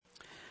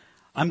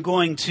I'm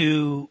going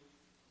to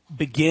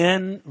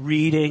begin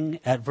reading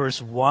at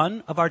verse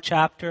 1 of our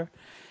chapter.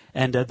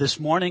 And this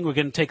morning we're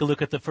going to take a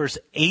look at the first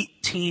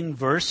 18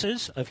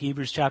 verses of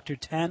Hebrews chapter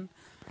 10.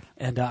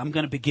 And I'm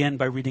going to begin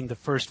by reading the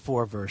first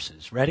 4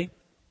 verses. Ready?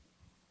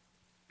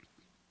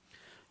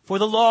 For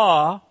the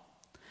law,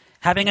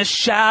 having a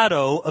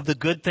shadow of the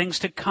good things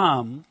to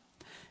come,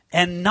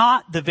 and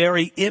not the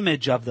very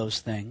image of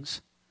those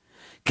things,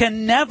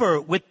 can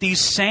never, with these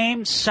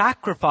same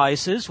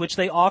sacrifices, which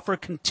they offer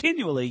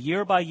continually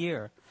year by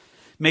year,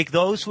 make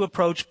those who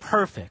approach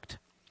perfect.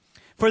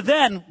 For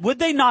then, would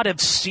they not have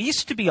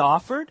ceased to be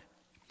offered?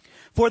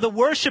 For the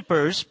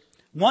worshippers,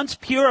 once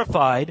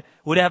purified,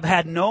 would have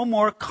had no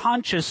more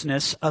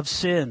consciousness of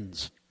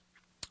sins.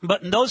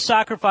 But in those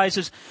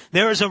sacrifices,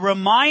 there is a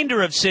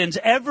reminder of sins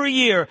every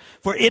year,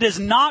 for it is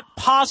not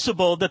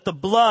possible that the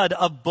blood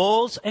of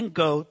bulls and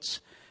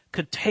goats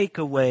could take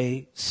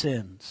away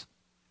sins.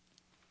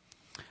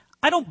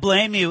 I don't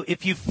blame you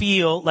if you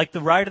feel like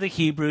the writer of the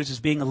Hebrews is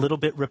being a little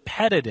bit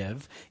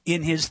repetitive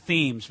in his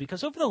themes,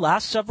 because over the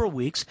last several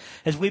weeks,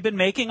 as we've been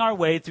making our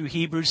way through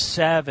Hebrews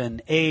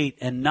 7, 8,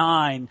 and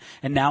 9,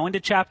 and now into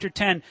chapter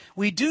 10,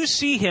 we do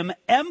see him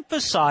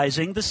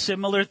emphasizing the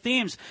similar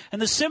themes.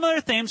 And the similar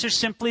themes are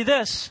simply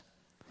this: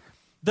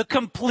 the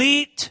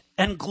complete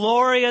and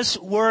glorious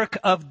work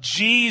of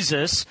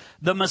Jesus,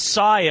 the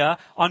Messiah,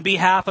 on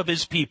behalf of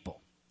his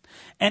people.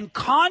 And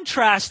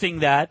contrasting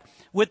that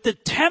with the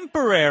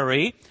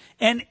temporary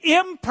and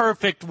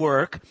imperfect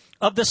work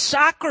of the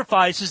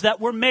sacrifices that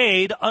were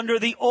made under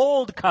the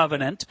Old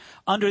Covenant,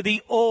 under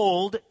the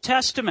Old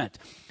Testament.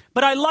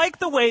 But I like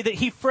the way that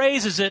he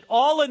phrases it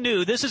all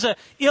anew. This is an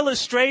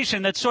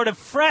illustration that's sort of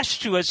fresh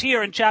to us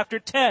here in chapter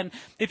 10.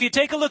 If you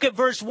take a look at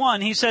verse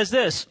 1, he says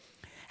this: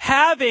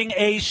 having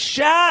a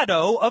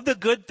shadow of the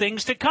good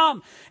things to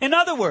come. In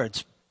other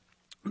words,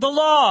 the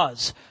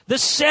laws, the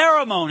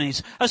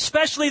ceremonies,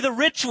 especially the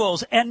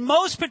rituals, and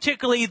most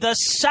particularly the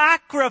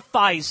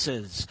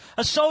sacrifices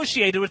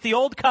associated with the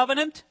Old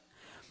Covenant,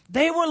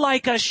 they were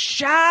like a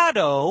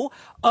shadow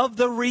of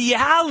the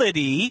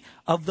reality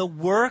of the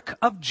work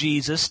of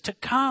Jesus to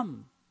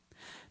come.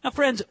 Now,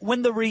 friends,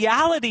 when the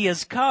reality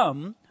has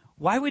come,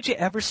 why would you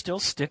ever still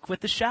stick with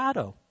the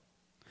shadow?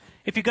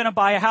 If you're going to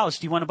buy a house,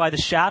 do you want to buy the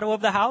shadow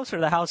of the house or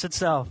the house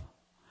itself?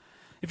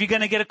 If you're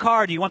going to get a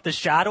car, do you want the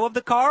shadow of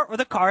the car or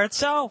the car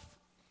itself?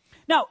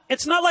 Now,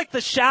 it's not like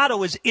the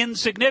shadow is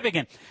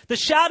insignificant. The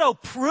shadow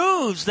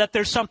proves that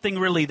there's something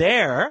really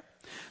there.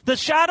 The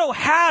shadow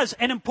has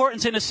an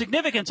importance and a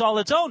significance all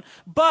its own,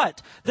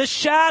 but the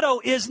shadow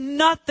is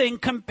nothing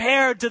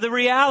compared to the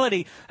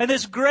reality. And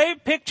this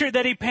great picture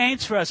that he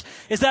paints for us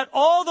is that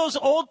all those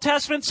Old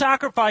Testament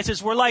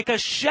sacrifices were like a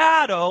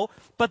shadow,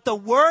 but the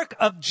work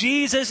of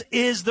Jesus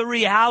is the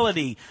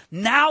reality.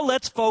 Now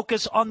let's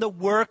focus on the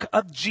work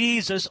of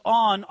Jesus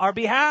on our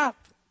behalf.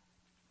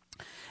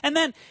 And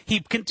then he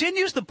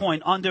continues the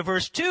point on to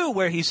verse 2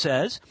 where he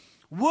says,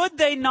 would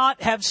they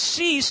not have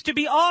ceased to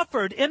be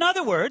offered? In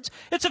other words,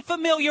 it's a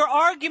familiar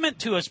argument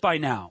to us by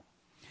now.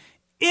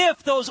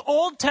 If those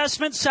Old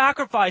Testament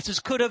sacrifices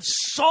could have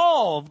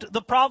solved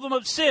the problem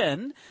of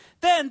sin,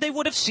 then they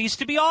would have ceased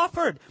to be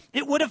offered.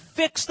 It would have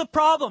fixed the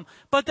problem,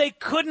 but they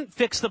couldn't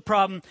fix the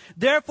problem.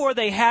 Therefore,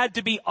 they had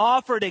to be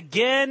offered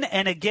again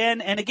and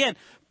again and again.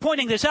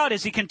 Pointing this out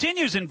as he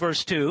continues in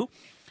verse 2,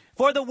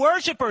 for the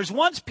worshippers,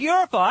 once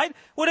purified,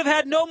 would have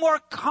had no more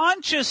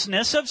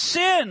consciousness of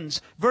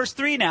sins. Verse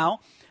 3 now,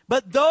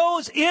 but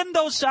in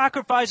those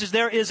sacrifices,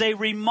 there is a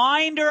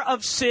reminder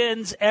of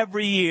sins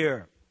every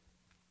year.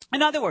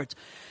 In other words,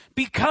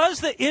 because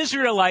the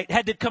Israelite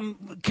had to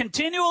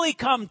continually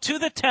come to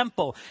the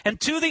temple and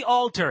to the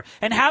altar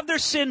and have their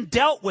sin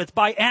dealt with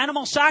by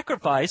animal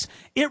sacrifice,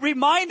 it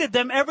reminded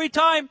them every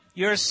time,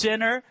 you're a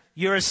sinner,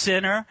 you're a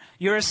sinner,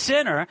 you're a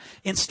sinner,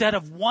 instead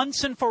of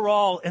once and for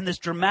all in this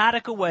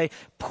dramatic way,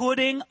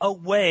 putting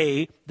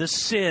away the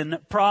sin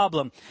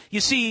problem.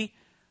 You see,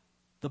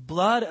 the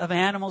blood of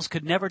animals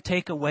could never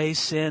take away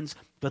sins,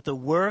 but the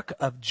work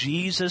of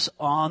Jesus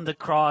on the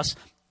cross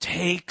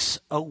takes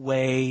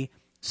away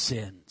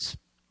sins.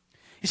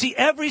 You see,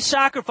 every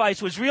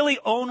sacrifice was really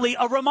only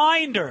a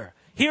reminder.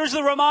 Here's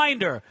the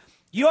reminder.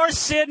 Your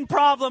sin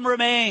problem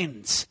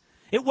remains.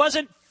 It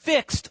wasn't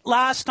fixed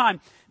last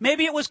time.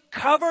 Maybe it was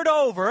covered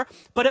over,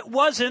 but it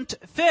wasn't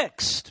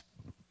fixed.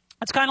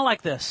 It's kind of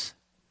like this.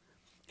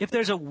 If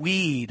there's a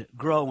weed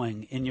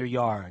growing in your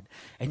yard,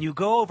 and you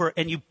go over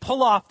and you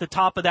pull off the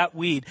top of that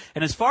weed,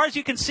 and as far as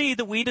you can see,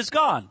 the weed is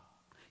gone.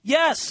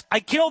 Yes,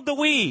 I killed the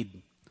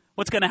weed.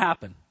 What's going to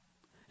happen?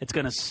 It's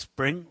going to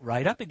spring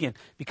right up again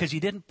because you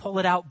didn't pull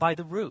it out by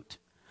the root.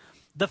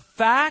 The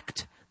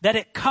fact that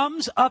it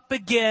comes up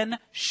again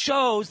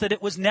shows that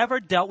it was never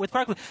dealt with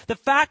correctly. The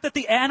fact that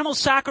the animal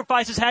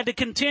sacrifices had to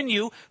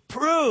continue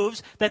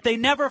proves that they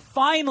never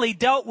finally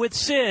dealt with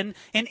sin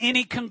in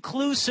any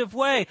conclusive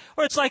way.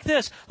 Or it's like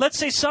this. Let's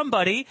say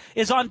somebody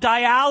is on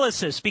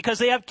dialysis because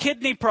they have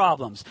kidney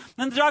problems.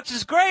 And the doctor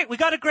says, great, we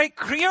got a great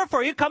cure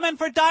for you. Come in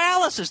for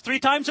dialysis 3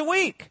 times a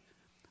week.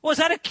 Well, is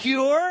that a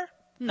cure?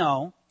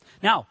 No.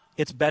 Now,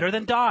 it's better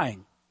than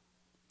dying.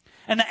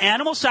 And the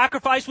animal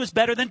sacrifice was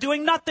better than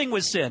doing nothing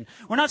with sin.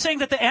 We're not saying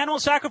that the animal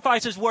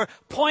sacrifices were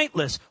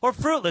pointless or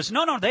fruitless.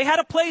 No, they had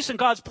a place in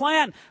God's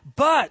plan.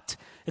 But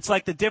it's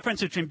like the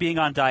difference between being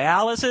on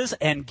dialysis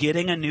and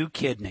getting a new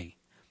kidney.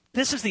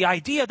 This is the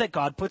idea that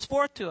God puts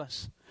forth to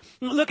us.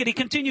 Look, he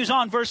continues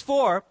on, verse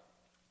 4,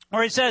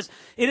 where he says,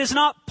 it is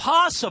not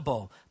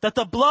possible that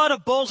the blood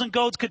of bulls and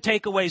goats could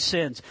take away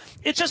sins.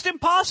 It's just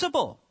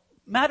impossible.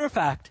 Matter of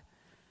fact,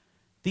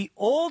 the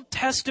Old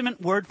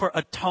Testament word for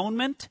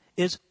atonement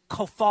is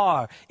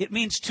kofar. It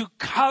means to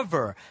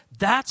cover.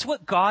 That's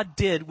what God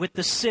did with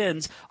the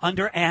sins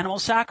under animal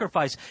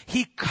sacrifice.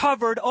 He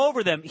covered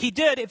over them. He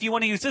did, if you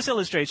want to use this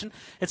illustration,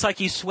 it's like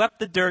he swept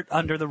the dirt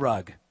under the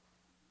rug.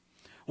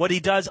 What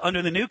he does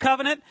under the new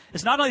covenant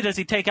is not only does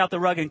he take out the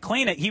rug and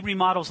clean it, he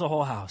remodels the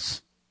whole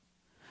house.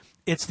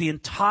 It's the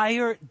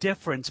entire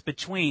difference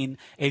between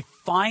a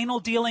final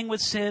dealing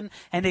with sin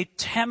and a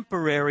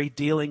temporary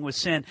dealing with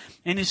sin.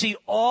 And you see,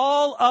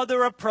 all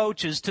other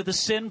approaches to the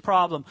sin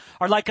problem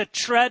are like a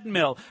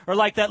treadmill or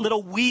like that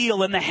little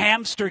wheel in the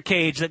hamster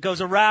cage that goes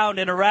around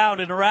and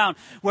around and around,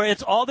 where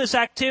it's all this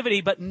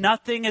activity, but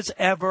nothing is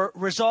ever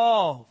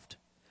resolved.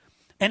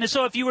 And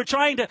so if you were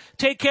trying to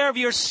take care of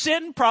your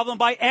sin problem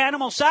by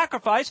animal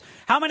sacrifice,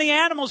 how many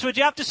animals would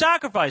you have to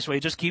sacrifice? Well,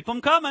 you just keep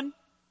them coming.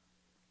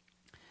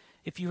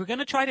 If you were going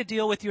to try to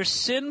deal with your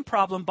sin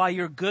problem by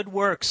your good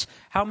works,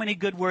 how many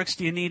good works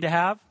do you need to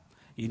have?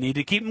 You need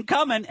to keep them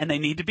coming, and they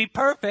need to be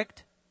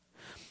perfect.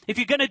 If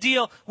you're going to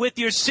deal with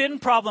your sin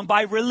problem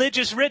by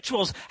religious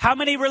rituals, how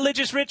many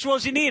religious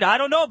rituals you need? I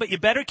don't know, but you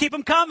better keep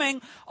them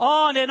coming.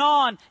 On and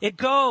on it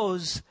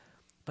goes.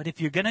 But if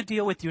you're going to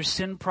deal with your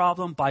sin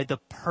problem by the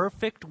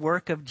perfect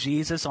work of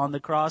Jesus on the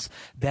cross,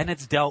 then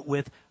it's dealt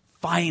with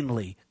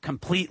finally,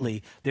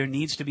 completely. There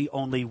needs to be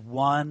only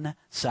one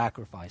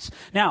sacrifice.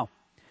 Now,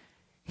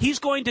 he's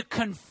going to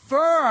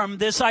confirm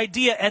this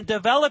idea and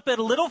develop it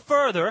a little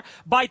further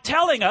by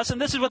telling us,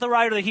 and this is what the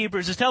writer of the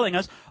Hebrews is telling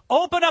us,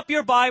 open up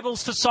your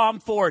Bibles to Psalm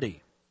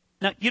 40.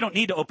 Now, you don't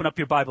need to open up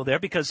your Bible there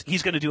because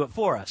he's going to do it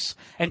for us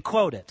and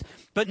quote it.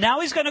 But now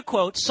he's going to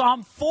quote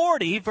Psalm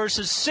 40,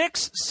 verses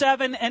 6,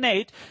 7, and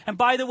 8. And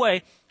by the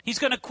way, he's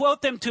going to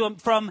quote them to him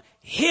from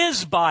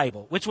his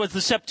Bible, which was the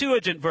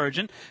Septuagint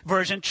version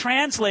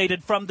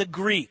translated from the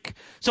Greek.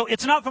 So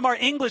it's not from our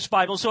English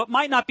Bible, so it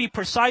might not be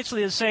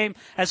precisely the same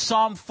as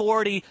Psalm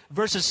 40,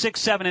 verses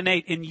 6, 7, and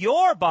 8 in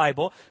your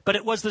Bible, but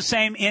it was the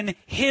same in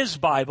his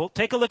Bible.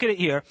 Take a look at it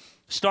here,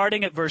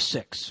 starting at verse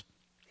 6.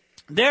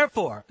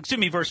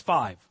 Verse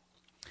 5.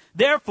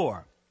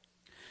 Therefore,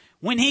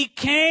 when he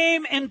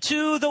came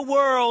into the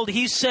world,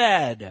 he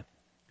said,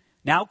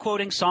 now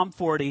quoting Psalm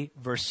 40,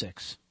 verse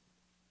 6.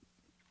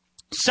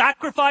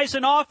 Sacrifice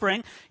and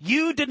offering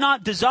you did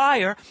not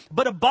desire,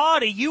 but a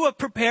body you have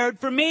prepared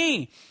for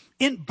me.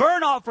 In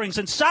burnt offerings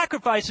and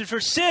sacrifices for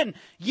sin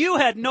you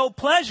had no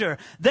pleasure.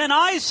 Then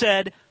I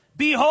said,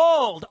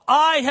 behold,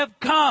 I have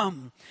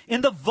come.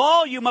 In the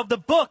volume of the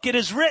book it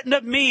is written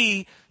of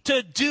me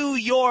to do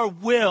your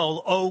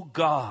will, O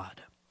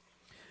God.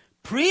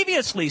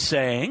 Previously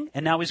saying,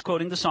 and now he's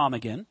quoting the psalm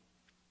again,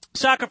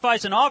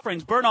 sacrifice and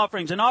offerings, burnt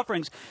offerings and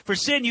offerings for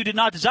sin you did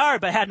not desire,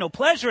 but had no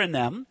pleasure in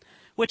them,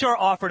 which are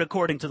offered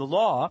according to the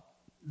law.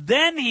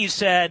 Then he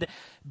said,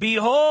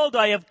 behold,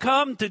 I have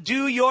come to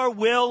do your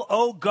will,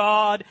 O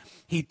God.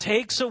 He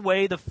takes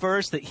away the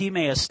first that he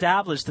may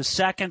establish the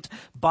second.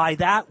 By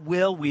that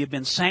will we have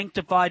been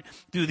sanctified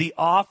through the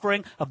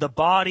offering of the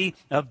body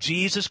of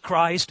Jesus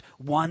Christ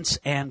once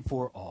and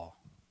for all.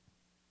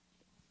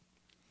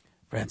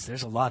 Friends,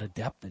 there's a lot of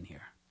depth in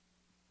here.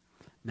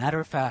 Matter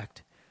of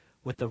fact,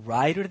 what the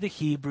writer of the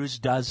Hebrews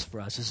does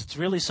for us is it's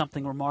really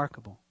something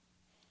remarkable.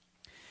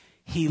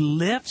 He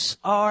lifts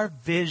our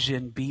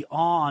vision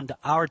beyond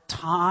our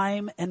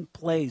time and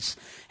place.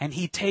 And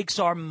he takes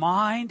our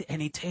mind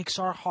and he takes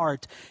our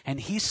heart and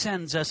he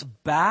sends us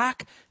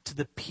back to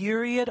the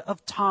period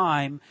of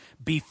time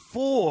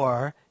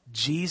before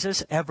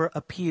Jesus ever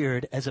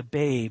appeared as a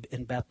babe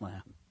in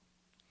Bethlehem.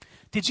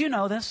 Did you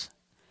know this?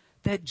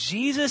 That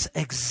Jesus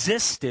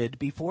existed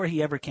before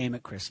he ever came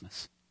at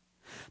Christmas.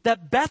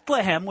 That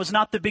Bethlehem was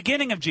not the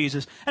beginning of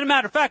Jesus. And a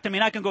matter of fact,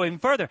 I can go even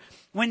further.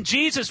 When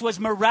Jesus was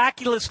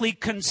miraculously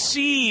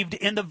conceived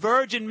in the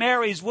Virgin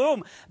Mary's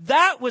womb,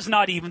 that was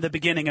not even the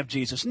beginning of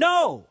Jesus.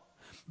 No,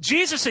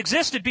 Jesus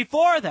existed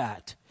before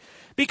that.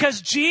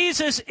 Because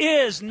Jesus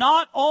is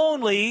not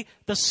only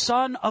the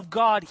Son of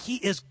God, he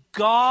is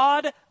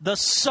God the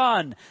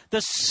Son,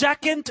 the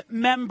second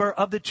member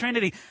of the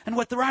Trinity. And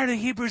what the writer of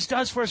Hebrews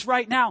does for us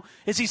right now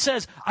is he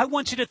says, I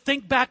want you to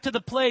think back to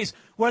the place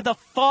where the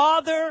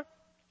Father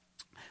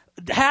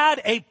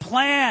had a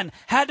plan,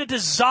 had a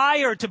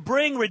desire to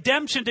bring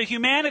redemption to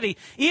humanity,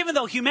 even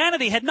though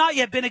humanity had not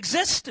yet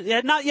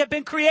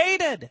been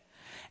created.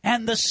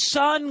 And the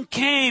Son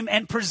came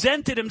and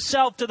presented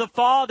himself to the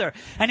Father.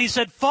 And he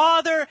said,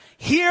 Father,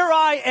 here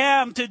I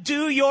am to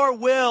do your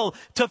will,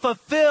 to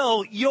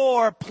fulfill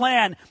your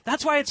plan.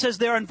 That's why it says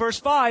there in verse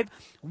 5,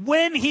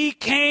 when he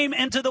came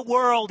into the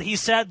world, he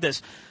said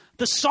this.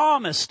 The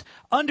psalmist,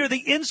 under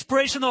the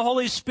inspiration of the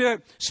Holy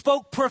Spirit,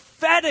 spoke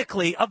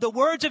prophetically of the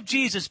words of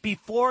Jesus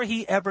before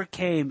he ever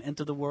came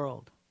into the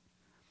world.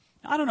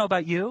 I don't know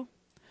about you,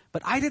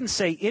 but I didn't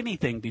say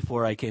anything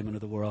before I came into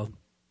the world.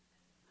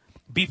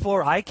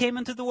 Before I came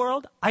into the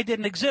world, I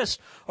didn't exist,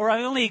 or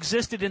I only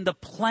existed in the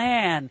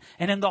plan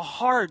and in the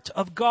heart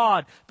of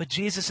God. But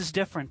Jesus is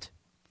different.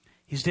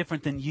 He's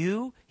different than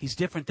you. He's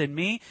different than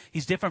me.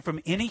 He's different from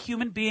any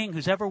human being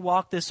who's ever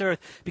walked this earth,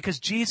 because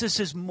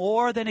Jesus is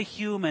more than a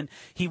human.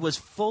 He was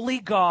fully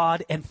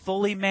God and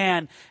fully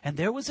man. And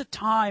there was a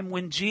time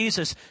when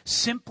Jesus,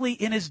 simply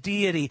in his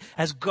deity,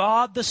 as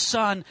God the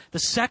Son, the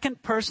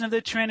second person of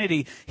the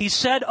Trinity, he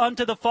said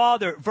unto the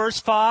Father, verse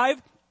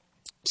 5,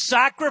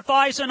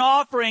 sacrifice and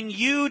offering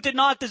you did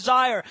not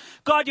desire.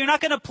 God, you're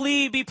not going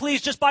to be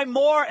pleased just by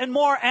more and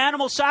more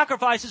animal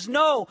sacrifices.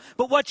 No,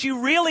 but what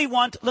you really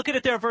want, look at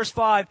it there, verse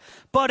 5,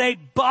 but a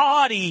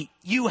body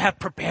you have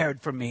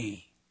prepared for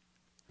me.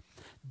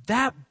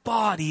 That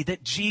body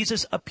that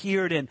Jesus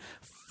appeared in,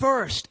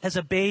 first as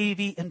a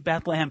baby in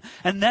Bethlehem,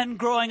 and then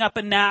growing up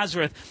in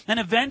Nazareth, and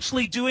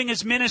eventually doing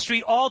his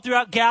ministry all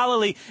throughout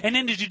Galilee and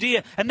into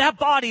Judea. And that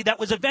body that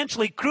was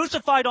eventually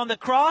crucified on the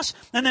cross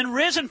and then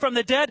risen from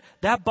the dead,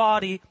 that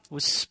body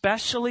was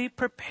specially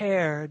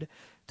prepared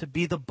to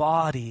be the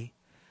body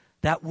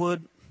that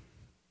would,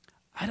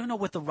 I don't know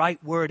what the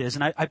right word is,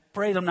 and I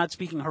pray I'm not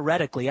speaking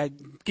heretically.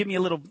 Give me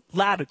a little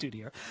latitude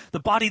here. The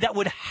body that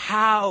would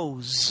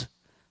house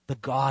the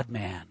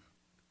God-man,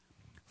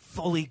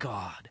 fully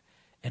God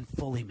and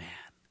fully man.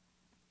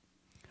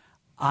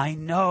 I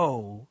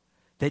know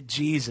that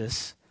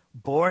Jesus,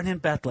 born in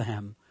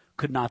Bethlehem,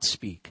 could not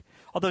speak.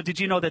 Although, did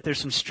you know that there's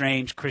some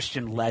strange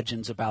Christian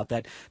legends about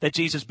that? That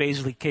Jesus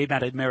basically came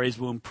out of Mary's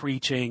womb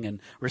preaching and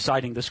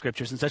reciting the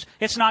scriptures and such.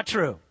 It's not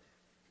true.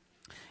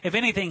 If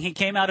anything, he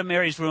came out of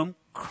Mary's womb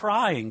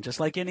crying just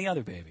like any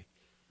other baby.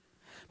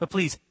 But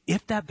please,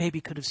 if that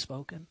baby could have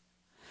spoken,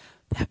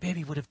 that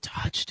baby would have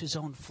touched his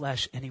own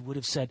flesh and he would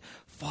have said,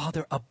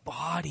 Father, a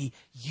body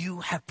you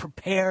have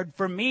prepared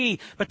for me.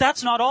 But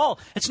that's not all.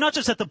 It's not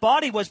just that the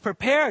body was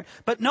prepared,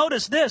 but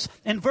notice this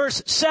in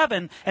verse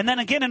 7 and then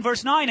again in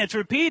verse 9, it's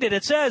repeated.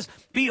 It says,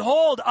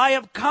 behold, I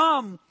have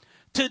come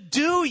to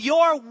do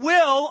your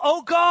will,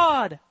 O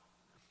God.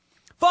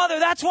 Father,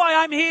 that's why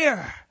I'm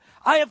here.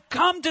 I have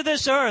come to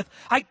this earth.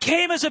 I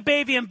came as a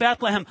baby in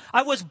Bethlehem.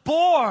 I was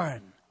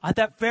born at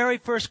that very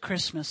first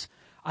Christmas.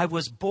 I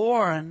was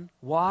born,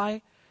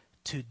 why?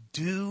 To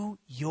do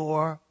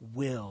your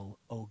will,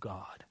 O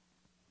God.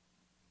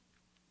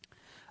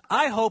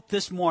 I hope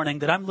this morning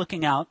that I'm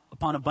looking out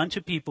upon a bunch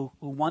of people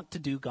who want to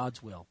do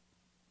God's will.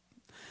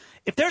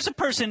 If there's a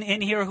person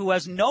in here who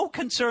has no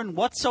concern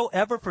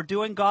whatsoever for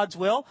doing God's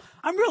will,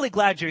 I'm really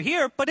glad you're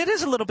here, but it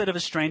is a little bit of a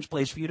strange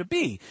place for you to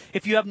be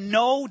if you have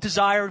no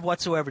desire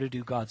whatsoever to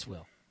do God's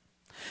will.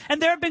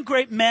 And there have been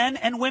great men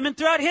and women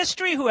throughout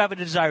history who have a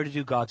desire to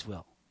do God's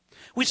will.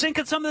 We think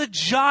of some of the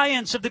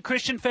giants of the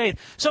Christian faith,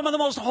 some of the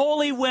most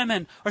holy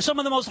women or some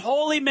of the most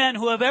holy men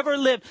who have ever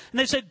lived. And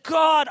they said,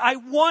 God, I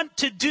want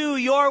to do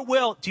your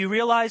will. Do you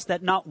realize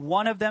that not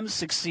one of them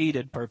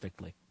succeeded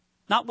perfectly?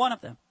 Not one of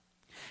them.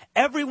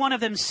 Every one of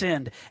them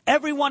sinned.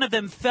 Every one of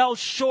them fell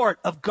short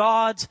of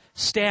God's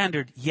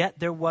standard. Yet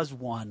there was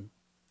one.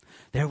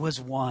 There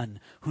was one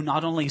who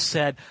not only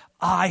said,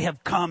 I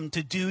have come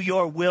to do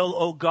your will,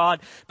 O God,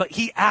 but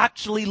he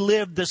actually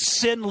lived the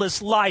sinless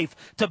life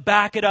to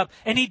back it up.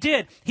 And he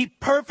did. He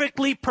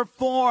perfectly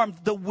performed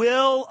the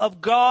will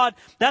of God.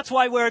 That's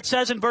why where it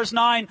says in verse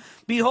 9,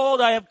 behold,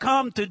 I have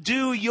come to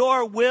do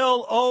your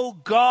will, O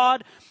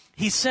God.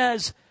 He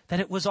says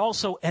that it was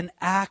also an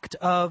act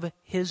of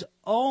his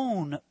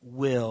own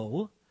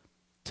will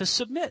to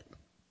submit.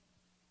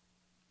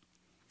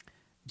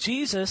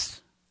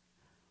 Jesus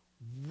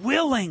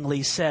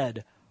willingly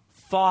said,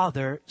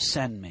 Father,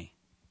 send me.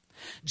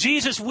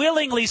 Jesus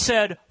willingly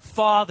said,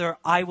 Father,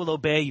 I will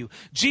obey you.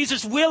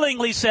 Jesus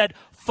willingly said,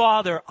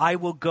 Father, I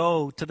will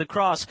go to the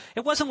cross.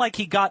 It wasn't like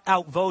he got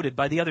outvoted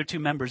by the other two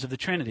members of the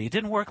Trinity. It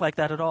didn't work like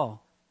that at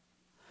all.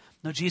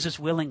 No, Jesus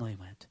willingly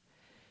went.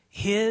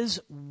 His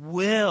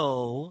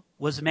will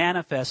was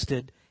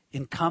manifested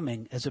in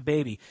coming as a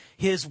baby.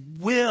 His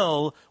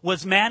will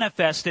was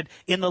manifested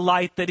in the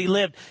life that he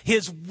lived.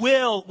 His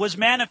will was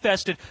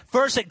manifested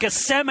first at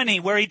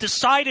Gethsemane, where he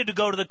decided to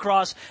go to the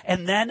cross,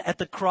 and then at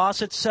the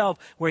cross itself,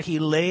 where he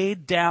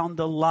laid down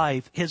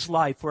his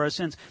life for our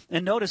sins.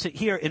 And notice it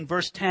here in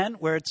verse 10,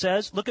 where it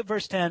says, look at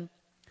verse 10,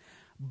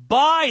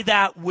 by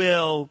that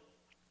will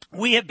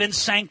we have been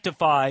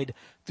sanctified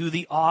through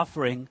the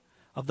offering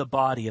of the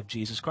body of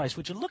Jesus Christ.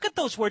 Would you look at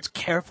those words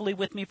carefully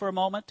with me for a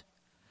moment?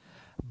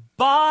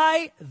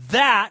 By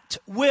that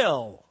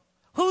will.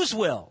 Whose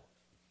will?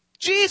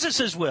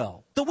 Jesus'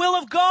 will. The will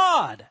of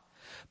God.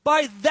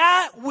 By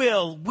that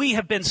will we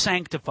have been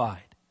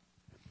sanctified.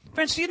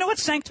 Friends, do you know what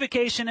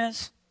sanctification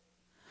is?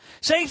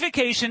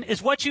 Sanctification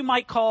is what you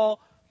might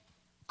call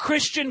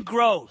Christian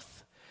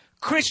growth,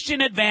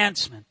 Christian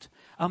advancement,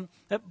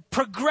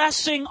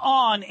 progressing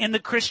on in the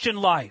Christian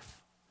life.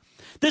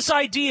 This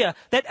idea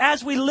that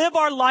as we live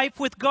our life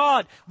with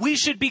God, we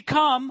should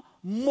become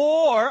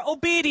more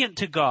obedient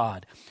to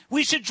God.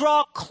 We should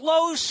draw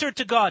closer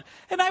to God.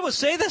 And I will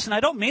say this, and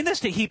I don't mean this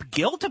to heap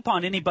guilt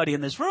upon anybody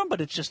in this room,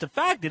 but it's just a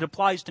fact. It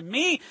applies to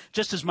me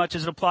just as much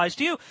as it applies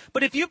to you.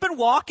 But if you've been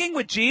walking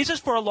with Jesus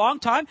for a long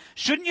time,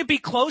 shouldn't you be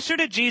closer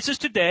to Jesus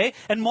today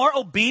and more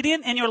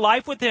obedient in your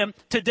life with Him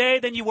today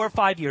than you were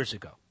 5 years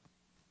ago?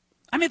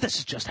 I mean, this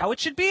is just how it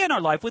should be in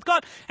our life with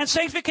God. And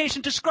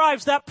sanctification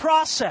describes that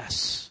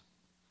process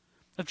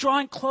of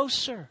drawing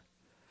closer,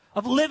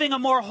 of living a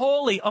more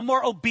holy, a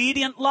more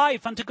obedient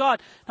life unto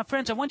God. Now,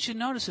 friends, I want you to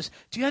notice this.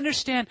 Do you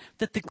understand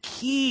that the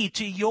key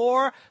to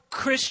your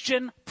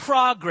Christian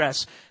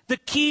progress, the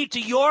key to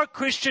your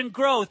Christian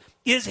growth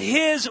is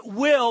His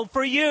will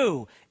for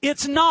you?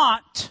 It's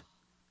not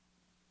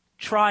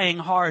trying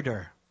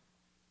harder.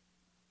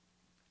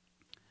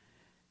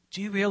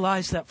 Do you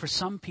realize that for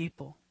some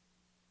people,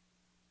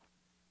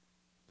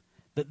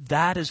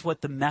 that is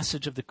what the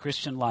message of the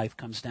Christian life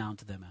comes down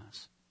to them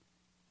as?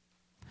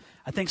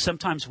 I think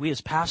sometimes we as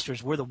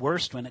pastors, we're the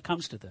worst when it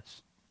comes to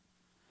this.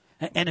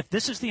 And if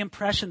this is the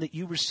impression that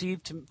you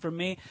received from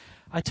me,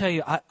 I tell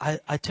you,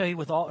 I tell you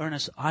with all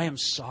earnestness, I am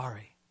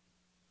sorry.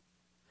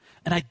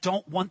 And I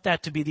don't want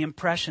that to be the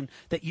impression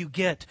that you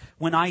get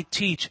when I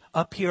teach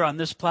up here on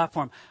this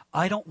platform.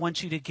 I don't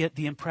want you to get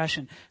the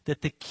impression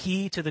that the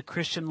key to the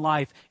Christian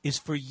life is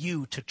for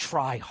you to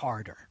try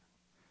harder.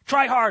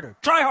 Try harder,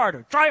 try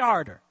harder, try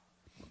harder.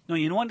 No,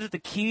 you know what the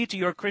key to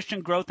your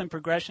Christian growth and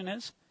progression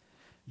is?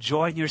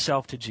 Join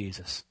yourself to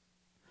Jesus.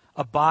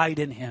 Abide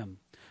in Him.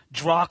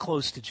 Draw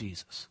close to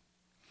Jesus.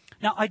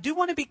 Now, I do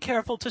want to be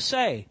careful to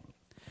say,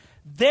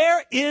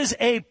 there is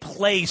a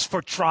place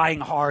for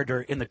trying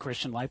harder in the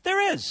Christian life.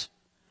 There is.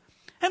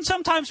 And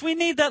sometimes we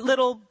need that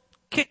little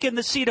kick in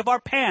the seat of our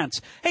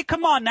pants. Hey,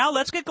 come on now,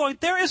 let's get going.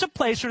 There is a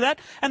place for that,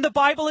 and the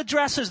Bible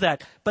addresses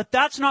that. But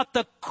that's not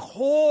the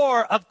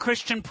core of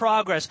Christian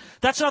progress.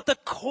 That's not the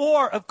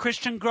core of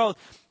Christian growth.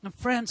 And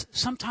friends,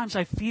 sometimes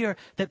I fear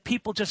that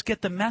people just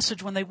get the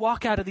message when they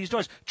walk out of these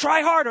doors.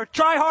 Try harder,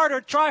 try harder,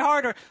 try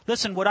harder.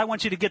 Listen, what I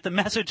want you to get the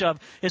message of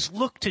is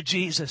look to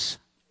Jesus.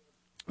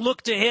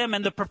 Look to Him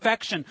and the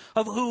perfection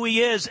of who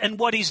He is and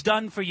what He's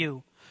done for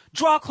you.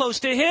 Draw close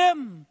to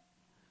Him.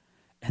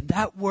 And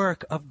that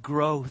work of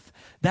growth,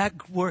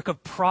 that work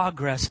of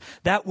progress,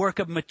 that work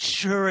of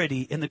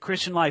maturity in the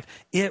Christian life,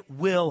 it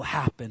will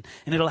happen.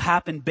 And it'll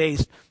happen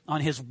based on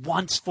His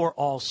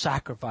once-for-all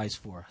sacrifice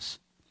for us.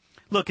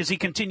 Look, as he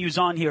continues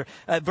on here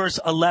at verse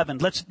 11,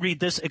 let's read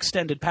this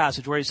extended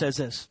passage where he says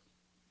this.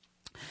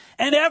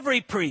 And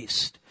every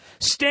priest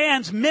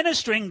stands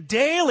ministering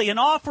daily and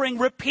offering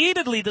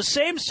repeatedly the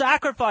same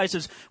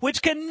sacrifices,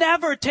 which can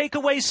never take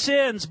away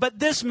sins. But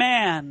this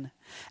man,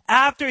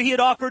 after he had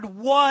offered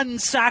one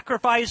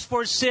sacrifice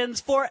for sins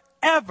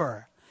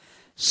forever,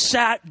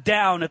 sat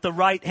down at the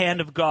right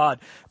hand of God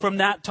from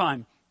that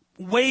time,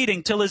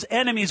 waiting till his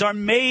enemies are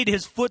made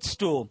his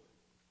footstool.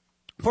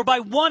 For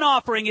by one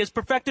offering is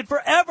perfected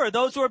forever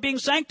those who are being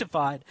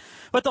sanctified.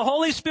 But the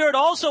Holy Spirit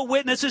also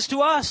witnesses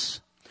to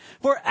us.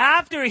 For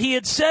after he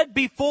had said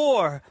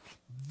before,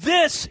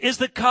 this is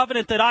the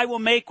covenant that I will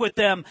make with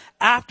them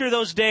after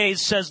those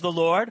days, says the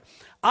Lord.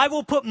 I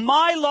will put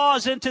my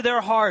laws into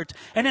their heart,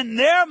 and in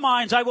their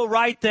minds I will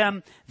write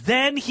them.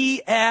 Then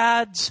he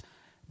adds,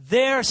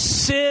 their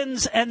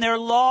sins and their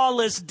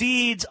lawless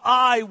deeds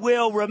I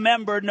will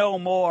remember no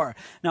more.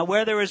 Now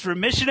where there is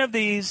remission of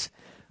these,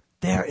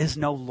 there is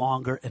no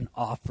longer an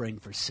offering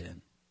for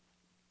sin.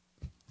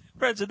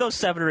 Friends, in those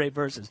 7 or 8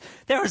 verses,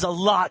 there is a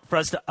lot for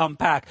us to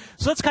unpack.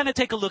 So let's kind of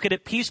take a look at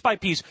it piece by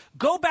piece.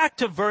 Go back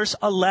to verse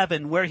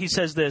 11 where he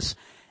says this.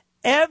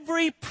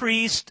 Every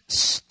priest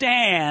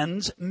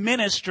stands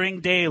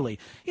ministering daily.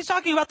 He's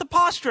talking about the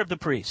posture of the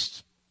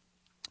priests.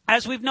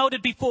 As we've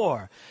noted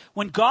before,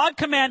 when God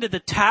commanded the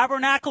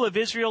tabernacle of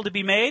Israel to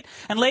be made,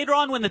 and later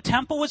on when the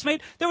temple was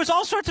made, there was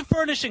all sorts of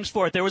furnishings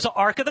for it. There was an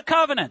Ark of the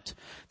Covenant.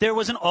 There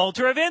was an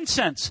altar of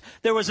incense.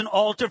 There was an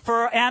altar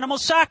for animal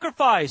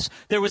sacrifice.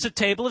 There was a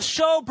table of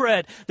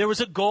showbread. There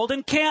was a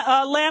golden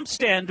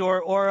lampstand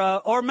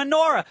or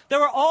menorah. There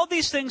were all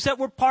these things that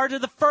were part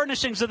of the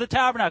furnishings of the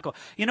tabernacle.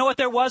 You know what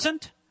there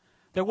wasn't?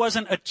 There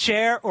wasn't a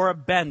chair or a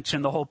bench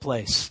in the whole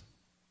place.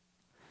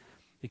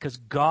 Because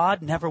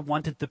God never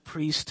wanted the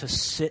priests to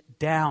sit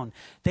down.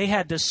 They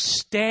had to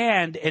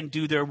stand and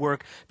do their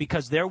work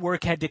because their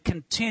work had to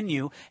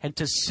continue, and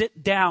to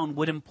sit down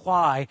would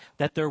imply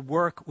that their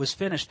work was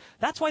finished.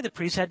 That's why the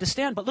priests had to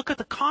stand. But look at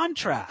the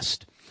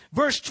contrast.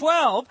 Verse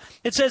 12,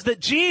 it says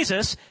that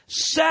Jesus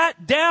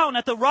sat down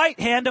at the right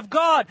hand of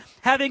God,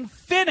 having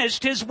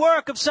finished his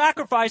work of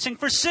sacrificing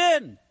for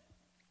sin.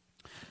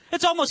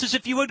 It's almost as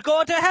if you would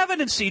go into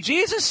heaven and see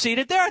Jesus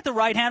seated there at the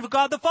right hand of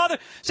God the Father.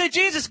 Say,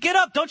 Jesus, get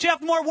up. Don't you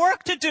have more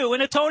work to do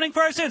in atoning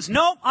for our sins?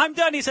 No, I'm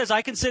done. He says,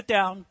 I can sit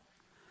down.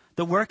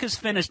 The work is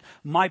finished.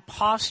 My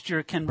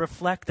posture can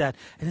reflect that.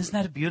 And isn't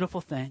that a beautiful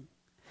thing?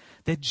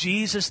 that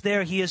Jesus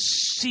there, he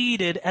is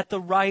seated at the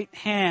right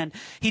hand.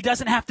 He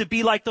doesn't have to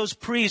be like those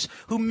priests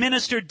who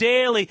minister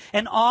daily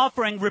and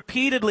offering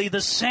repeatedly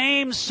the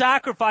same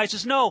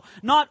sacrifices. No,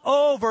 not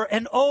over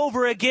and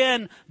over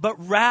again, but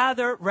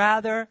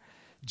rather,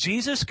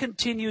 Jesus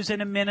continues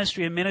in a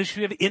ministry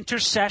of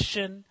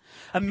intercession,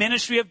 a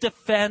ministry of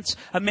defense,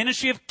 a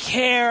ministry of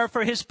care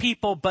for his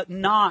people, but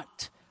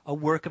not a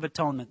work of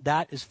atonement.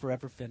 That is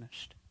forever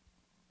finished.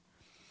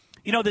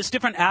 You know, this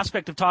different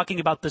aspect of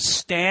talking about the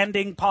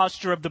standing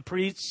posture of the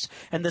priests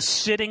and the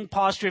sitting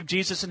posture of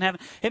Jesus in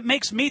heaven, it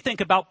makes me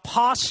think about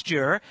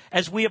posture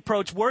as we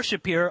approach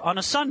worship here on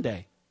a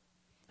Sunday.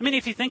 I mean,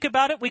 if you think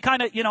about it, we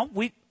kind of,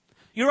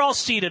 you're all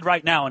seated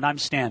right now and I'm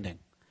standing.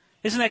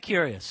 Isn't that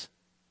curious?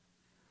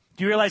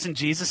 Do you realize in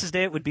Jesus'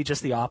 day it would be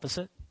just the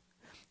opposite?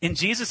 In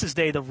Jesus'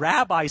 day, the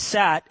rabbi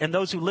sat and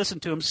those who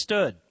listened to him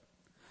stood.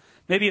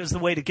 Maybe it was the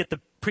way to get the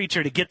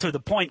preacher to get to the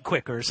point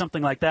quicker or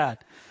something like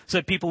that, so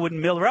that people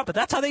wouldn't mill her up. But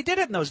that's how they did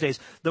it in those days.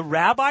 The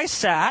rabbi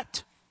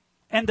sat,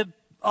 and the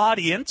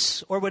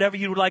audience, or whatever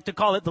you would like to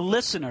call it, the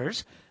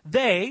listeners,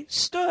 they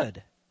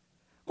stood.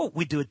 Well,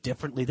 we do it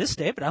differently this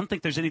day, but I don't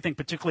think there's anything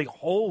particularly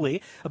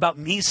holy about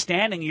me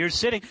standing, you're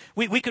sitting.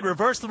 We could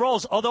reverse the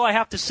roles, although I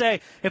have to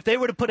say, if they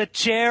were to put a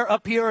chair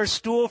up here or a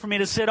stool for me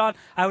to sit on,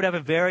 I would have a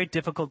very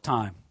difficult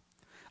time.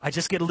 I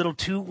just get a little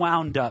too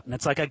wound up, and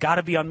it's like I got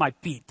to be on my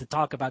feet to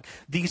talk about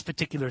these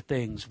particular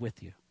things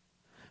with you.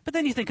 But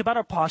then you think about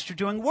our posture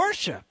during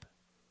worship.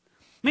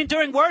 I mean,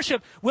 during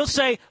worship, we'll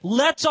say,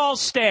 let's all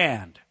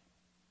stand.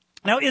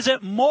 Now, is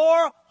it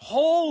more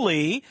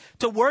holy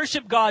to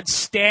worship God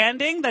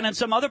standing than in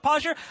some other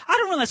posture? I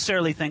don't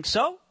necessarily think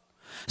so.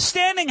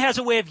 Standing has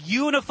a way of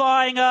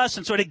unifying us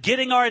and sort of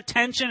getting our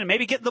attention and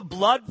maybe getting the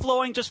blood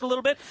flowing just a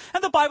little bit.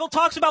 And the Bible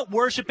talks about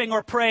worshiping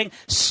or praying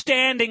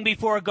standing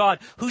before God,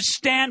 who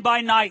stand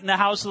by night in the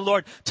house of the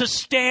Lord, to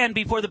stand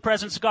before the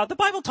presence of God. The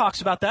Bible talks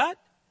about that.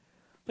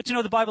 But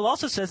the Bible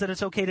also says that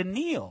it's okay to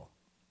kneel.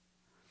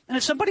 And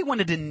if somebody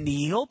wanted to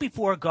kneel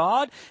before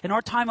God in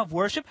our time of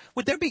worship,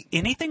 would there be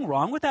anything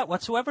wrong with that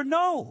whatsoever?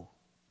 No.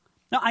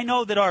 Now, I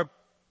know that our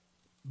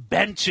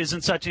benches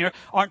and such here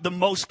aren't the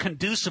most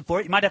conducive for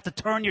it. You might have to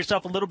turn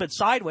yourself a little bit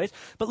sideways.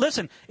 But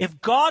listen, if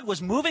God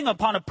was moving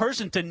upon a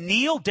person to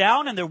kneel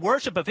down in their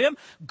worship of him,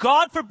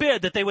 God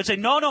forbid that they would say,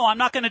 no, I'm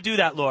not going to do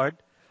that, Lord.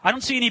 I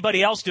don't see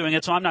anybody else doing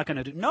it, so I'm not going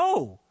to do it.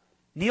 No,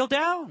 kneel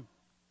down.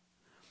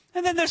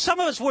 And then there's some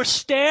of us, we're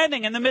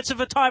standing in the midst of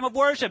a time of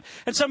worship,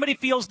 and somebody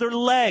feels their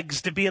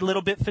legs to be a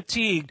little bit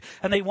fatigued,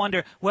 and they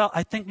wonder, well,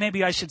 I think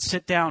maybe I should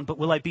sit down, but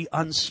will I be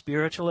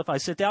unspiritual if I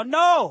sit down?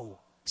 No!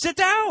 Sit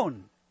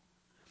down!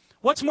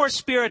 What's more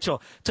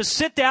spiritual? To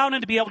sit down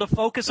and to be able to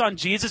focus on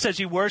Jesus as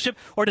you worship,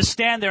 or to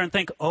stand there and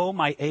think, oh,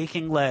 my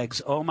aching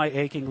legs, oh, my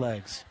aching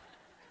legs.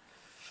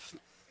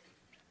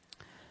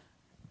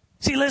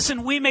 See,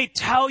 listen, we may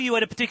tell you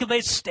at a particular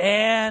day,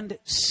 stand,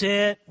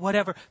 sit,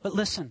 whatever, but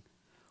listen,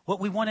 what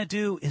we want to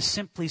do is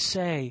simply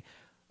say,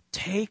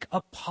 take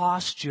a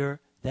posture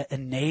that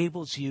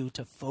enables you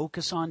to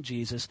focus on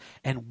Jesus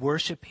and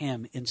worship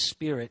him in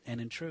spirit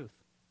and in truth.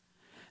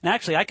 And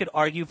actually, I could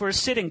argue for a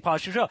sitting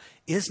posture as well.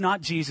 Is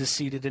not Jesus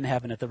seated in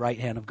heaven at the right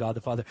hand of God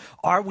the Father?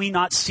 Are we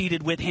not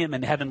seated with him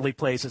in heavenly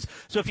places?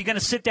 So if you're going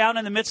to sit down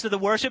in the midst of the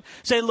worship,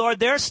 say, Lord,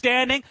 they're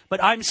standing,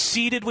 but I'm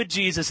seated with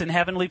Jesus in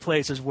heavenly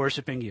places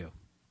worshiping you.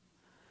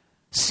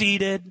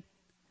 Seated,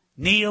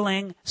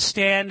 kneeling,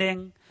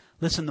 standing.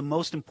 Listen, the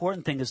most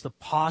important thing is the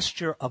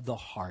posture of the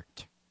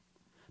heart.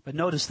 But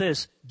notice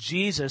this,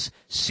 Jesus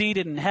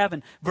seated in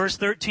heaven. Verse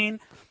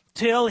 13,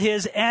 till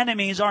his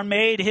enemies are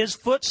made his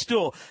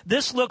footstool.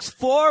 This looks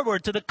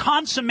forward to the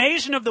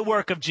consummation of the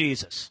work of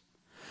Jesus.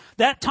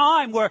 That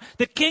time where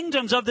the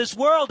kingdoms of this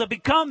world have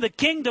become the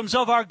kingdoms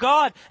of our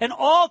God, and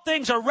all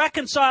things are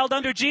reconciled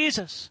under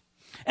Jesus.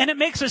 And it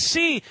makes us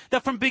see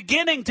that from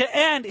beginning to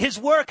end, his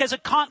work has a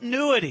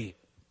continuity.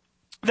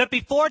 That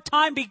before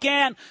time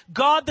began,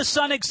 God the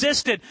Son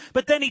existed,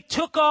 but then he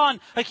took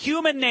on a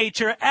human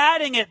nature,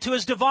 adding it to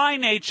his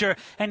divine nature,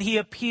 and he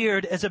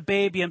appeared as a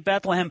baby in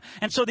Bethlehem.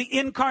 And so the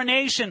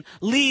incarnation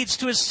leads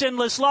to his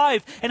sinless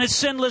life, and his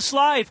sinless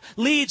life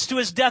leads to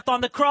his death on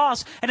the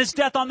cross, and his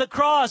death on the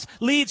cross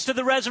leads to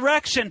the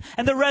resurrection,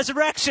 and the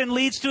resurrection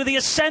leads to the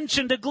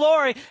ascension to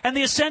glory, and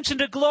the ascension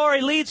to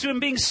glory leads to him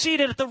being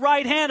seated at the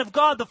right hand of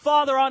God the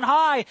Father on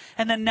high.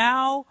 And then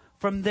now,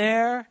 from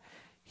there,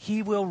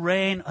 he will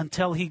reign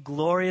until he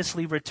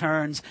gloriously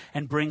returns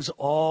and brings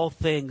all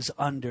things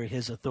under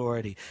his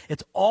authority.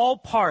 It's all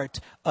part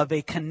of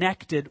a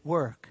connected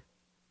work.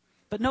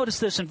 But notice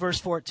this in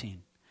verse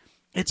 14.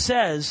 It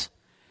says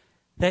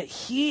that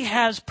he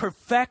has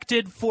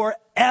perfected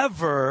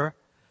forever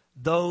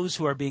those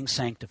who are being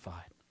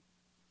sanctified.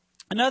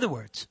 In other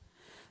words,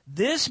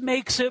 this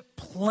makes it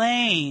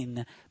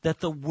plain that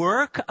the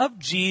work of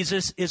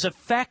Jesus is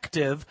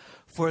effective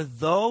for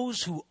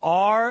those who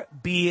are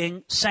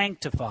being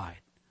sanctified.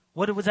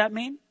 What would that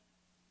mean?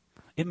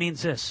 It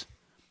means this.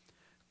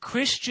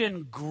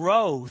 Christian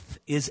growth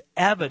is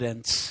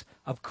evidence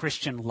of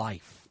Christian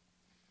life.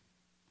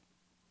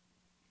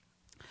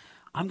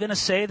 I'm going to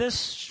say this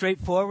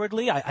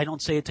straightforwardly. I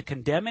don't say it to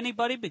condemn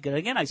anybody, but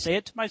again, I say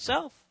it to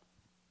myself.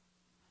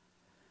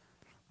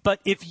 But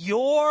if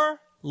your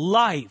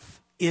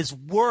life is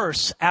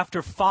worse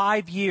after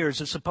 5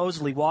 years of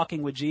supposedly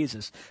walking with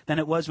Jesus than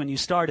it was when you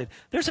started,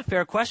 there's a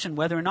fair question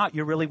whether or not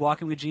you're really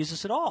walking with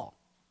Jesus at all.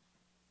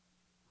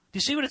 Do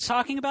you see what it's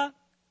talking about?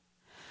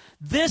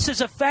 This is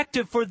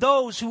effective for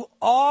those who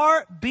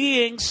are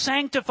being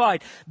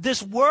sanctified.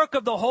 This work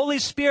of the Holy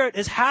Spirit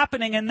is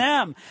happening in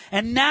them.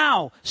 And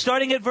now,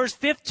 starting at verse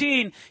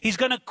 15, he's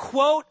going to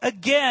quote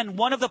again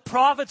one of the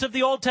prophets of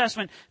the Old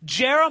Testament,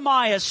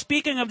 Jeremiah,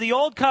 speaking of the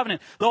Old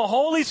Covenant. The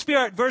Holy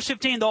Spirit, verse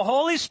 15, the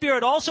Holy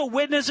Spirit also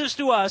witnesses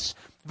to us,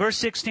 verse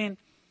 16,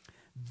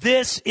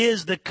 this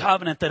is the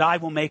covenant that I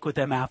will make with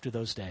them after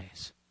those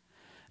days.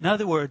 In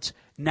other words,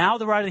 now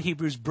the writer of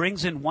Hebrews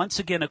brings in once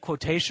again a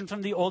quotation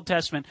from the Old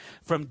Testament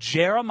from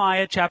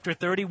Jeremiah chapter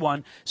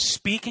 31,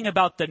 speaking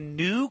about the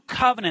new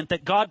covenant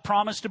that God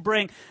promised to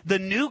bring, the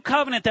new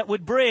covenant that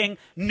would bring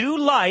new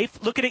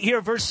life. Look at it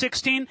here, verse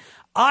 16.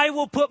 I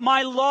will put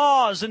my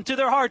laws into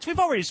their hearts. We've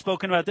already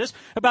spoken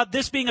about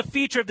this being a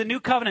feature of the new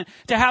covenant,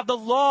 to have the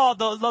law,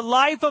 the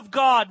life of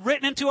God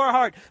written into our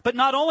heart. But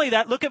not only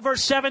that, look at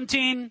verse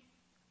 17.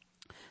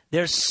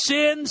 Their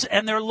sins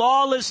and their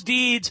lawless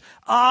deeds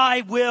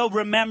I will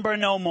remember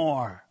no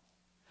more.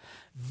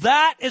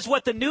 That is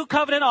what the new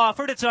covenant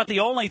offered. It's not the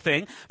only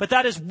thing, but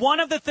that is one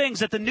of the things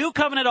that the new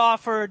covenant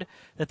offered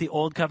that the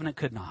old covenant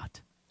could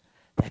not.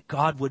 That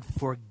God would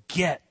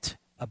forget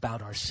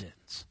about our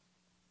sins.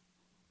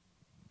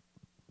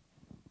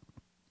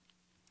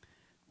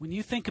 When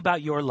you think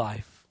about your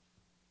life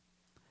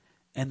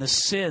and the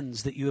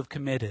sins that you have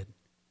committed,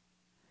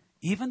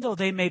 even though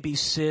they may be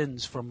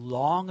sins from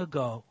long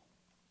ago,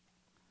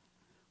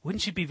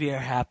 wouldn't you be very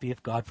happy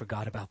if God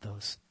forgot about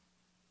those?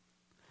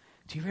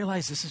 Do you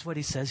realize this is what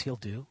he says he'll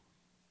do?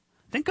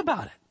 Think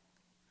about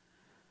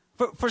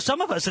it. For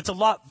some of us, it's a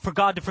lot for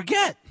God to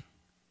forget.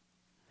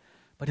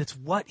 But it's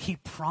what he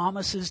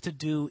promises to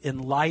do in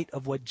light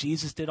of what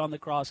Jesus did on the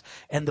cross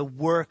and the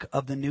work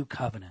of the new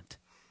covenant.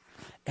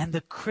 And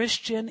the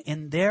Christian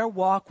in their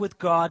walk with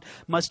God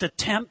must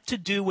attempt to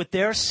do with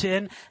their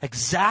sin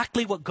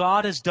exactly what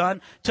God has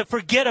done, to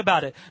forget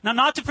about it. Now,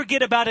 not to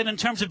forget about it in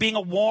terms of being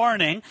a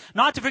warning,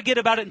 not to forget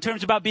about it in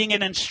terms about being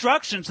an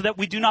instruction so that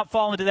we do not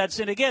fall into that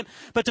sin again,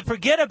 but to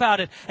forget about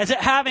it as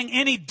it having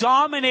any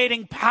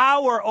dominating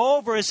power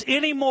over us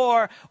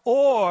anymore,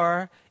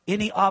 or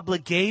any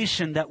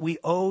obligation that we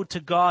owe to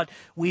God.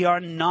 We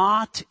are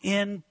not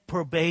in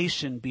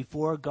probation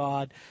before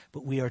God,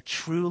 but we are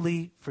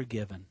truly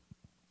forgiven.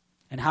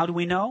 And how do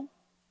we know?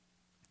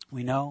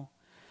 We know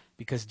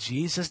because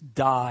Jesus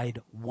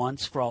died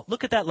once for all.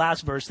 Look at that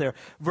last verse there,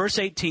 verse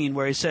 18,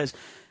 where he says,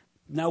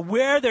 now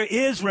where there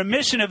is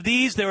remission of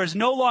these, there is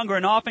no longer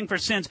an offering for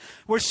sins.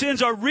 Where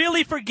sins are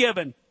really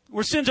forgiven,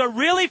 where sins are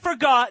really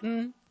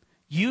forgotten,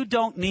 you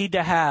don't need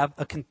to have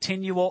a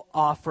continual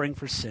offering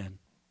for sin.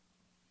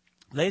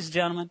 Ladies and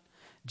gentlemen,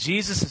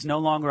 Jesus is no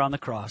longer on the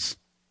cross.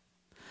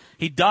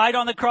 He died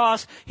on the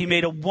cross. He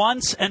made a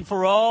once and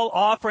for all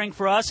offering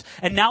for us.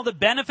 And now the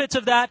benefits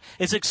of that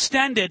is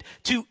extended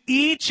to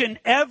each and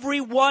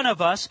every one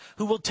of us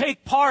who will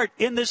take part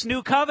in this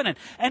new covenant.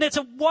 And it's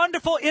a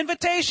wonderful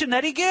invitation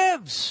that he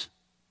gives.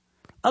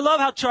 I love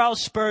how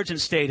Charles Spurgeon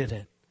stated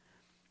it.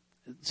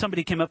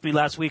 Somebody came up to me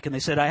last week and they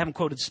said, I haven't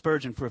quoted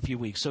Spurgeon for a few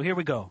weeks. So here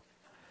we go.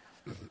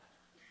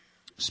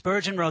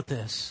 Spurgeon wrote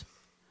this.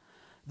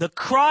 The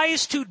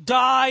Christ who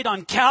died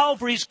on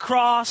Calvary's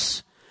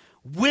cross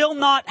will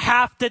not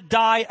have to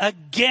die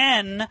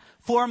again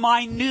for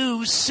my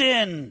new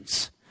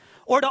sins,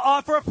 or to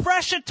offer a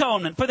fresh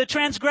atonement for the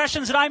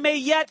transgressions that I may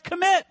yet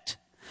commit.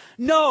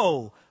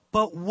 No,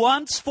 but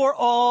once for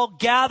all,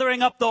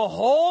 gathering up the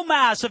whole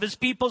mass of his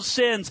people's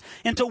sins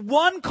into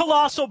one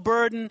colossal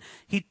burden,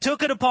 he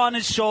took it upon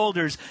his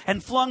shoulders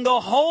and flung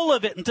the whole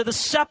of it into the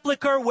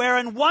sepulchre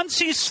wherein once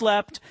he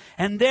slept,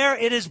 and there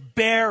it is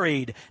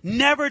buried,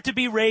 never to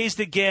be raised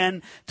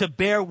again to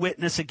bear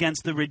witness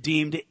against the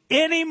redeemed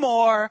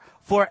anymore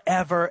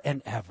forever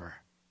and ever.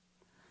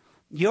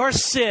 Your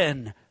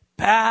sin,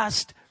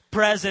 past,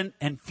 present,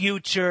 and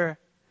future,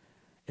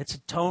 it's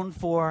atoned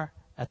for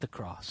at the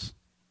cross.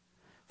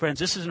 Friends,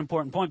 this is an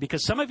important point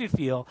because some of you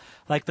feel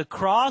like the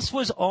cross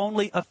was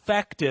only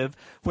effective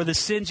for the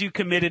sins you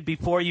committed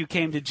before you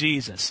came to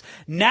Jesus.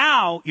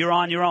 Now you're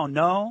on your own.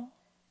 No,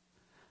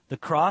 the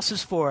cross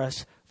is for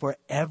us for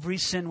every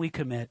sin we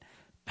commit,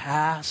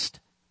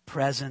 past,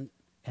 present,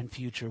 and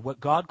future.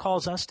 What God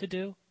calls us to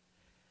do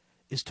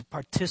is to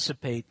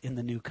participate in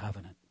the new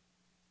covenant.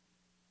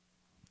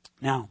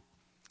 Now,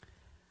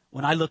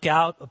 when I look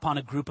out upon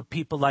a group of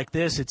people like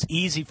this, it's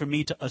easy for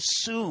me to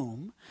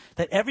assume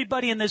that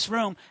everybody in this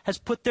room has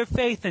put their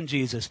faith in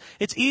Jesus.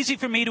 It's easy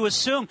for me to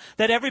assume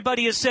that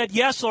everybody has said,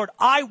 yes, Lord,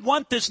 I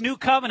want this new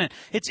covenant.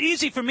 It's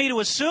easy for me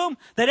to assume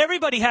that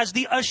everybody has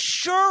the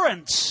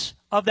assurance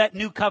of that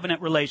new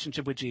covenant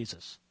relationship with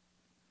Jesus.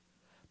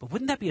 But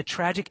wouldn't that be a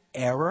tragic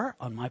error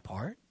on my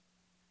part?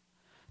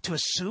 To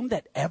assume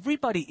that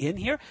everybody in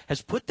here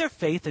has put their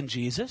faith in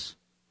Jesus?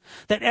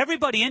 That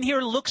everybody in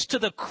here looks to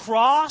the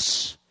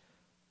cross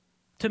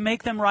to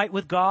make them right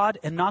with God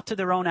and not to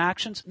their own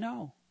actions?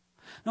 No.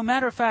 No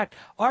matter of fact,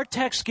 our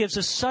text gives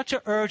us such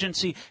an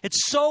urgency.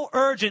 It's so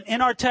urgent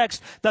in our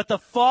text that the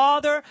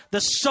Father,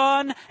 the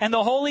Son, and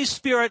the Holy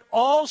Spirit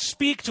all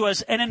speak to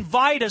us and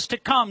invite us to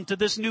come to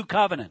this new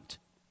covenant.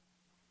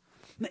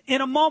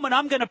 In a moment,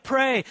 I'm going to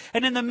pray,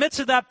 and in the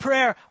midst of that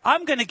prayer,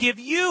 I'm going to give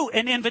you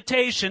an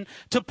invitation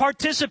to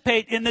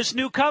participate in this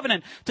new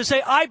covenant, to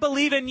say, I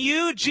believe in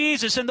you,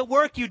 Jesus, and the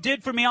work you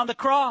did for me on the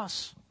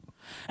cross.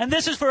 And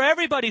this is for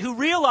everybody who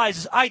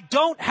realizes I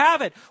don't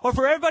have it, or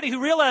for everybody who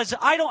realizes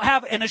I don't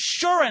have an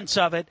assurance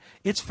of it.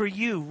 It's for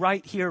you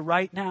right here,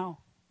 right now.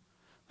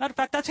 Matter of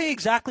fact, I'll tell you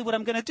exactly what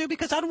I'm going to do,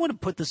 because I don't want to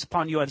put this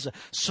upon you as a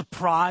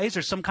surprise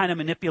or some kind of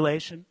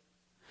manipulation.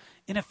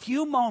 In a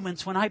few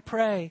moments when I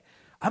pray,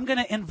 I'm going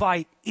to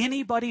invite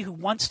anybody who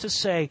wants to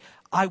say,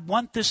 I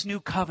want this new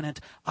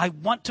covenant. I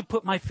want to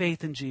put my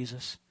faith in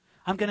Jesus.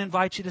 I'm going to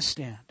invite you to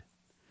stand.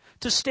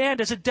 To stand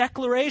as a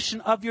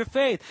declaration of your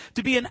faith.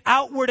 To be an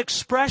outward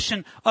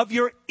expression of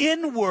your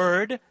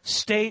inward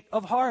state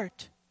of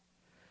heart.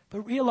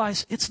 But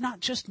realize it's not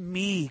just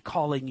me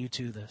calling you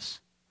to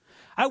this.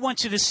 I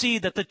want you to see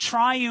that the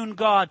triune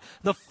God,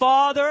 the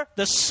Father,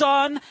 the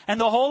Son,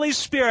 and the Holy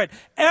Spirit,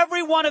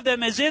 every one of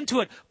them is into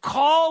it,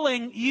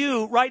 calling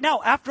you right now.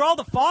 After all,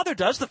 the Father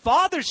does. The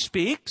Father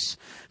speaks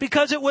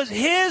because it was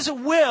His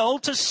will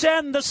to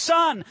send the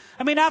Son.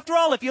 I mean, after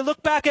all, if you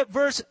look back at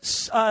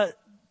verse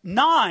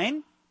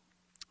 9,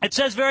 it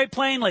says very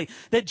plainly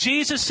that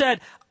Jesus said,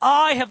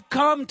 I have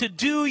come to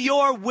do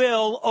your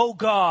will, O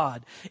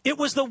God. It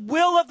was the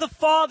will of the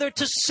Father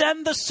to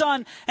send the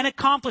Son and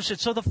accomplish it.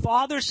 So the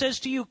Father says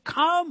to you,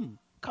 come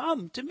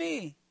to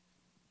me.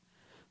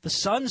 The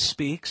Son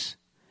speaks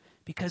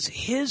because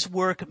His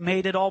work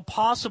made it all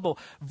possible.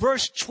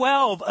 Verse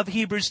 12 of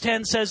Hebrews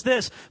 10 says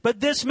this,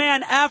 but this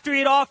man, after he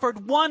had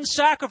offered one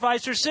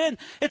sacrifice for sin,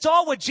 it's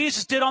all what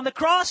Jesus did on the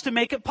cross to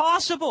make it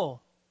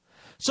possible.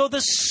 So the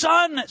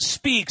Son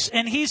speaks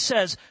and He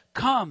says,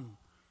 come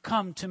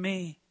to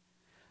me.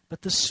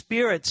 But the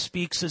Spirit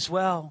speaks as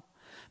well.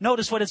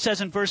 Notice what it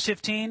says in verse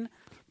 15.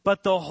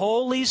 But the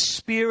Holy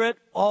Spirit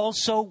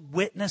also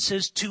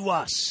witnesses to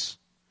us.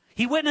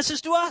 He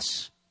witnesses to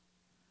us.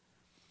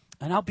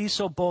 And I'll be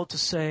so bold to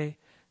say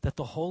that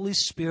the Holy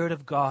Spirit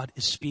of God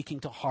is speaking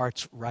to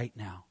hearts right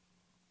now.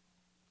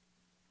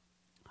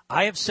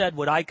 I have said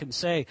what I can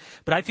say,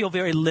 but I feel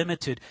very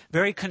limited,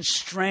 very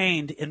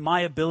constrained in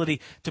my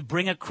ability to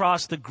bring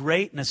across the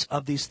greatness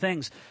of these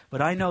things.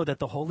 But I know that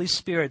the Holy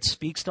Spirit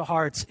speaks to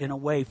hearts in a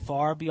way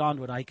far beyond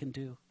what I can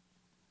do.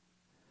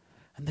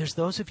 And there's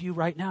those of you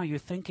right now, you're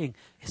thinking,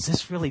 is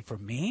this really for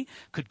me?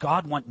 Could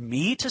God want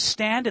me to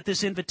stand at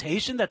this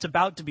invitation that's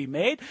about to be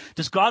made?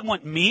 Does God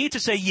want me to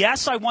say,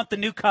 yes, I want the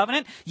new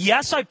covenant.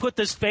 Yes, I put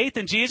this faith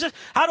in Jesus.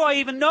 How do I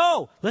even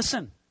know?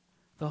 Listen.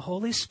 The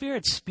Holy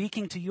Spirit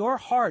speaking to your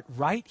heart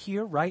right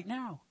here, right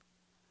now,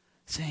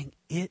 saying,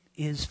 it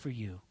is for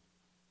you.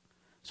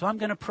 So I'm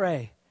going to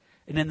pray.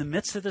 And in the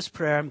midst of this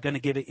prayer, I'm going to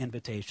give an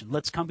invitation.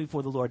 Let's come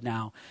before the Lord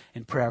now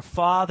in prayer.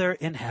 Father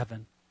in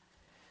heaven,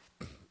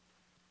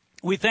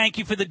 we thank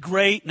you for the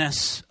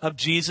greatness of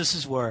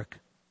Jesus' work.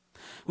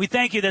 We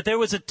thank you that there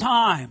was a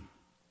time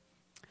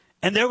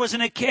and there was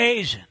an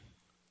occasion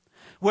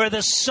where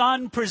the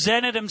Son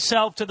presented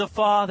Himself to the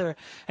Father.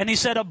 And He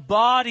said, a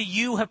body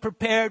you have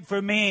prepared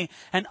for me,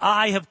 and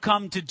I have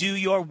come to do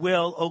your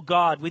will, O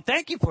God. We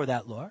thank you for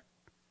that, Lord.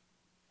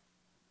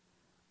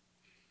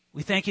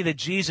 We thank you that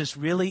Jesus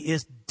really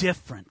is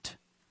different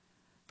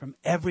from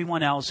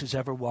everyone else who's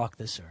ever walked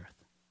this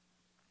earth.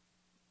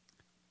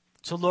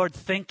 So, Lord,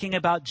 thinking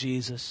about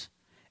Jesus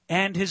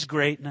and His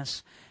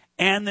greatness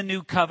and the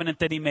new covenant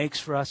that He makes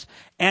for us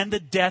and the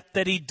death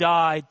that He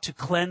died to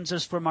cleanse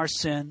us from our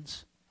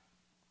sins,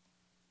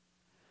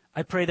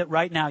 I pray that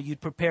right now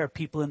you'd prepare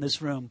people in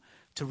this room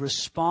to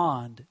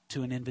respond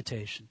to an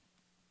invitation.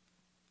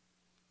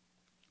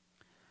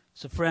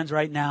 So friends,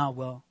 right now,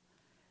 well,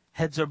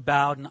 heads are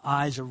bowed and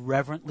eyes are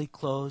reverently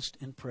closed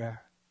in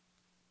prayer.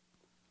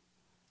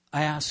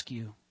 I ask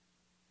you,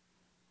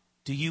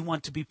 do you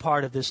want to be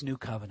part of this new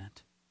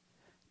covenant?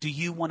 Do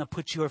you want to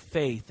put your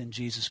faith in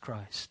Jesus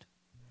Christ?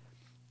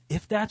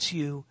 If that's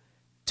you,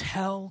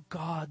 tell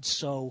God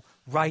so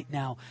right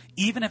now.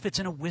 Even if it's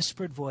in a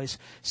whispered voice,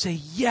 say,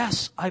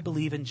 yes, I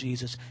believe in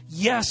Jesus.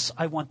 Yes,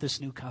 I want this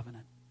new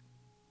covenant.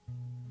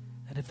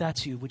 And if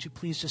that's you, would you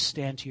please just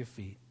stand to your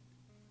feet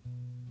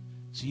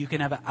so you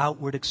can have an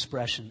outward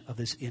expression of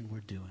this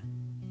inward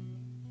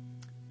doing.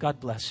 God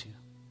bless you.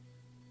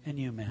 And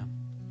you, ma'am.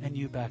 And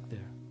you back there.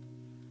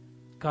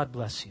 God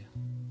bless you.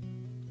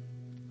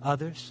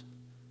 Others,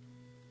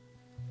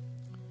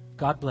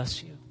 God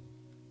bless you.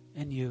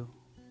 And you.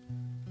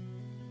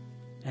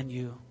 And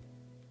you.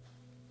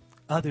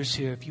 Others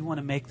here, if you want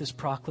to make this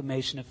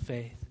proclamation of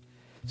faith,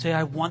 say,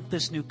 I want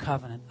this new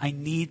covenant. I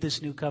need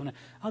this new covenant.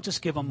 I'll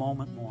just give a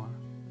moment more.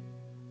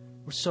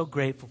 We're so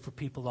grateful for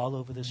people all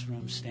over this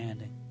room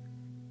standing.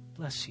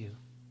 Bless you.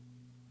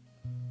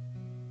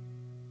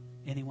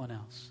 Anyone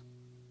else?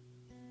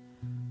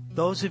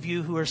 Those of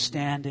you who are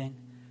standing,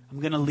 I'm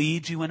going to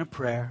lead you in a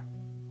prayer.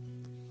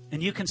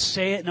 And you can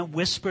say it in a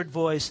whispered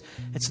voice.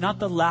 It's not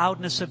the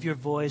loudness of your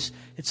voice.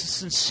 It's the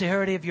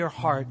sincerity of your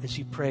heart as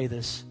you pray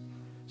this.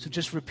 So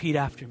just repeat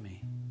after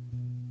me.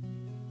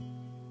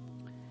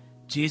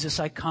 Jesus,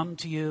 I come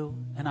to you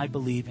and I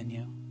believe in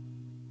you.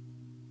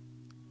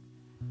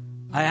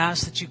 I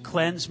ask that you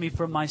cleanse me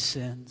from my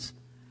sins.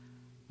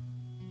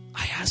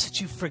 I ask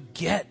that you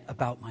forget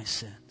about my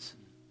sins.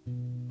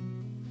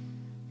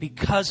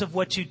 Because of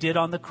what you did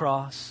on the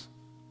cross,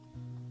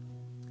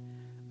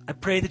 I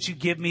pray that you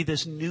give me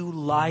this new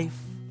life,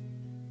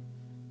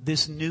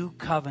 this new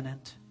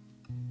covenant,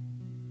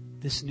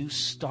 this new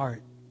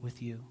start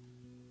with you.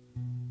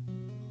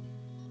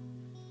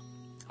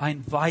 I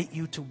invite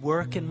you to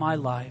work in my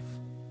life,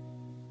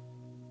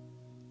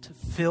 to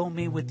fill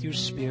me with your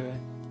Spirit,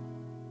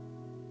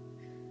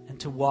 and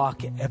to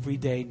walk every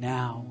day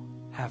now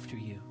after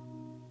you.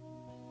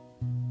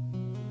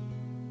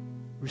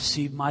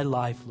 Receive my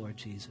life, Lord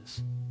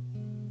Jesus.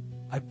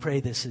 I pray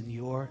this in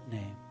your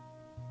name.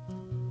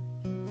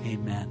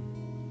 Amen.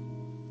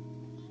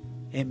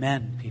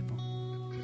 Amen, people.